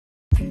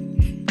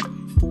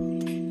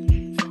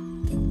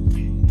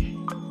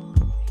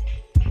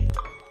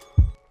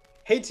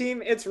Hey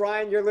team, it's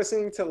Ryan. You're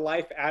listening to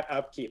Life at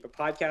UpKeep, a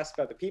podcast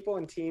about the people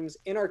and teams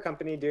in our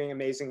company doing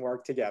amazing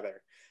work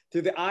together.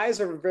 Through the eyes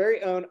of our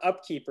very own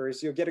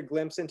UpKeepers, you'll get a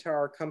glimpse into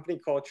our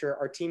company culture,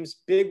 our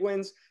team's big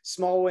wins,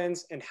 small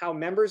wins, and how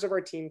members of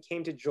our team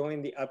came to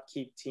join the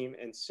UpKeep team,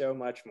 and so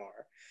much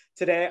more.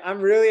 Today,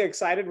 I'm really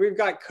excited. We've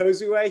got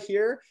Kozue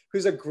here,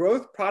 who's a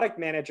growth product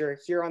manager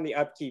here on the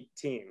UpKeep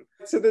team.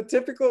 So the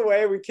typical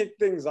way we kick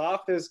things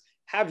off is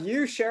have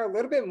you share a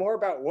little bit more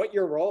about what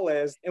your role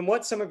is and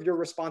what some of your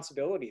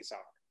responsibilities are.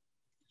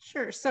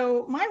 Sure.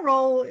 So my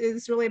role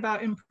is really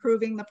about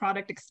improving the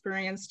product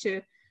experience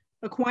to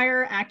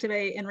acquire,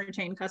 activate, and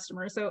retain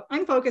customers. So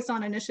I'm focused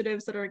on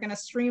initiatives that are going to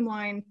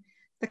streamline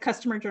the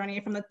customer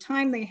journey from the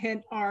time they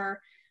hit our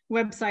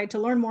website to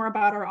learn more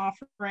about our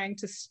offering,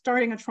 to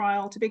starting a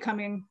trial, to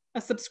becoming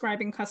a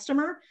subscribing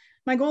customer.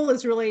 My goal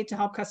is really to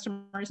help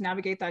customers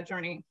navigate that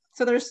journey.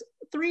 So there's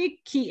three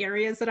key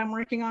areas that I'm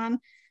working on: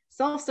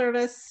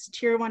 self-service,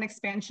 tier one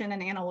expansion,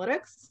 and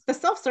analytics. The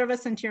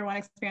self-service and tier one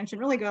expansion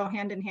really go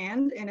hand in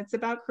hand, and it's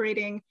about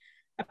creating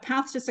a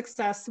path to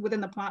success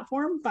within the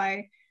platform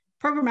by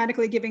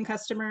programmatically giving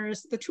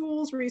customers the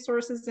tools,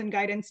 resources, and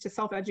guidance to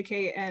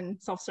self-educate and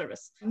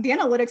self-service. The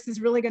analytics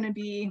is really going to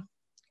be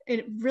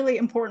a really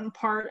important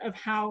part of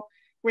how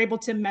we're able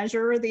to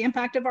measure the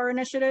impact of our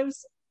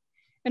initiatives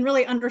and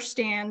really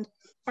understand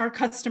our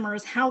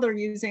customers, how they're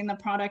using the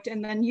product,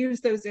 and then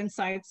use those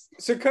insights.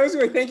 So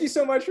Kozue, thank you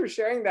so much for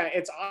sharing that.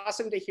 It's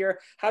awesome to hear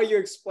how you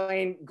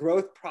explain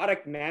growth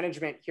product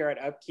management here at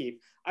UpKeep.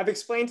 I've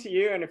explained to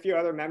you and a few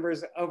other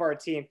members of our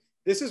team,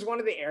 this is one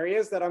of the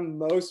areas that I'm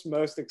most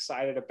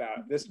excited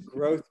about, this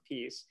growth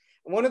piece.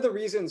 And one of the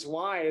reasons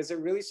why is it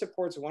really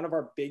supports one of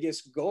our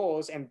biggest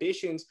goals,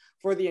 ambitions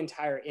for the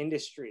entire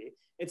industry.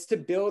 It's to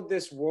build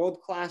this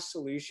world-class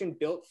solution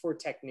built for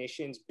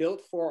technicians,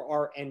 built for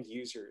our end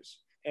users.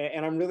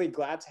 And I'm really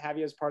glad to have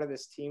you as part of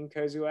this team,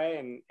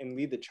 Kozue, and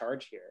lead the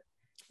charge here.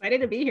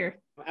 Excited to be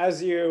here.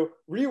 As you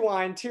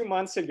rewind 2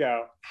 months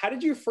ago, how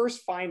did you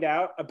first find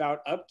out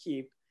about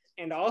UpKeep?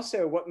 And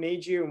also what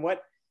made you and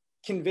what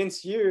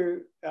convinced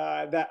you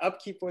that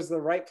UpKeep was the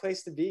right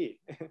place to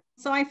be?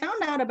 So I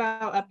found out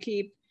about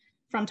UpKeep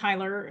from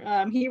Tyler.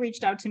 He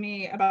reached out to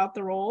me about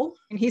the role,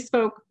 and he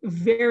spoke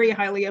very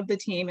highly of the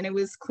team, and it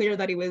was clear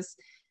that he was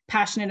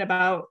passionate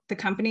about the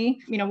company.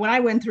 You know, when I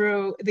went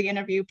through the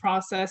interview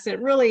process, it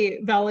really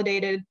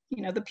validated,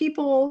 the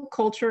people,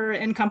 culture,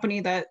 and company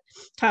that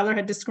Tyler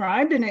had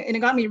described, and it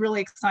got me really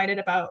excited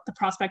about the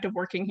prospect of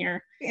working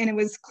here. And it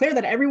was clear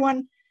that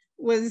everyone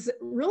was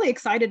really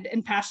excited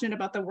and passionate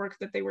about the work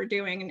that they were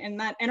doing. And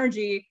that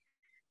energy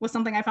was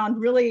something I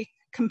found really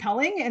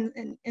compelling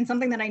and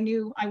something that I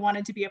knew I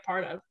wanted to be a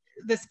part of.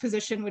 This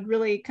position would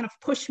really kind of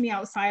push me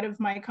outside of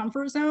my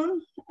comfort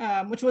zone,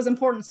 which was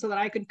important so that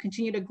I could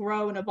continue to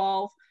grow and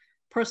evolve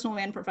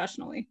personally and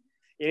professionally.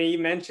 You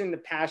mentioned the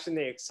passion,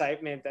 the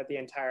excitement that the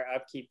entire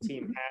UpKeep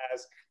team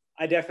has.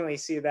 I definitely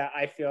see that.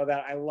 I feel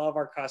that. I love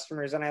our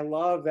customers, and I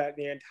love that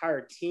the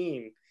entire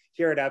team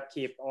here at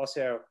UpKeep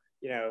also,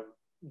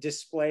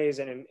 displays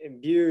and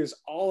imbues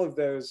all of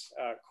those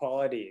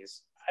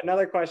qualities.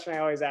 Another question I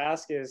always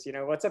ask is,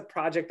 what's a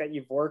project that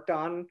you've worked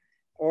on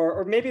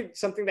or maybe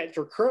something that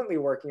you're currently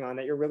working on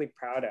that you're really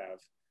proud of?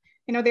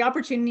 The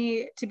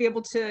opportunity to be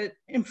able to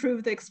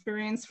improve the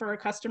experience for our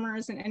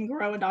customers and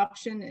grow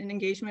adoption and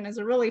engagement is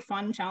a really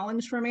fun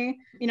challenge for me.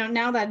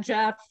 Now that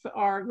Jeff,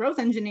 our growth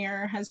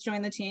engineer, has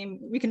joined the team,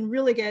 we can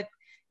really get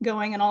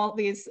going on all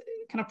these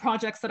kind of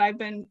projects that I've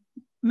been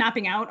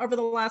mapping out over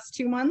the last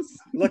 2 months.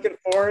 Looking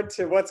forward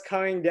to what's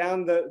coming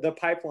down the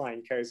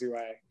pipeline, Kozue.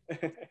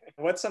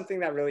 What's something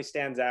that really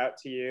stands out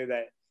to you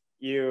that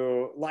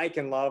you like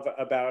and love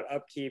about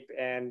UpKeep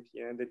and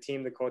the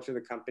team, the culture,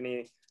 the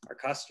company, our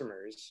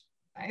customers?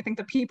 I think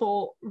the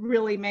people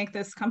really make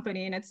this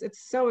company, and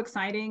it's so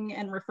exciting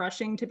and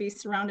refreshing to be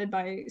surrounded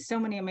by so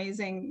many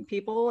amazing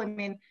people. I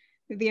mean,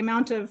 the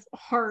amount of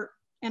heart,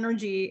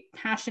 energy,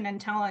 passion, and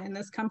talent in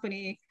this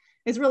company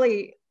is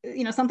really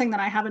something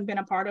that I haven't been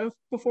a part of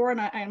before, and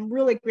I'm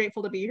really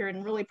grateful to be here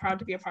and really proud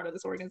to be a part of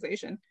this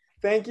organization.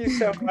 Thank you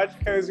so much,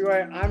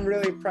 Kozue. I'm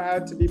really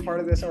proud to be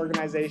part of this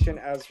organization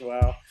as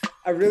well.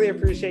 I really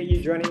appreciate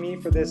you joining me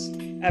for this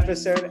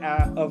episode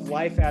of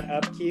Life at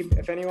UpKeep.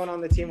 If anyone on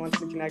the team wants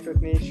to connect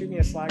with me, shoot me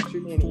a Slack,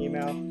 shoot me an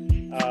email,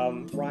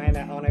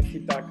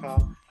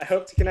 ryan@onupkeep.com. I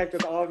hope to connect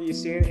with all of you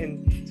soon,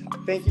 and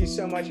thank you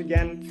so much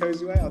again,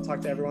 Kozue. I'll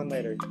talk to everyone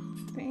later.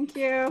 Thank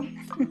you.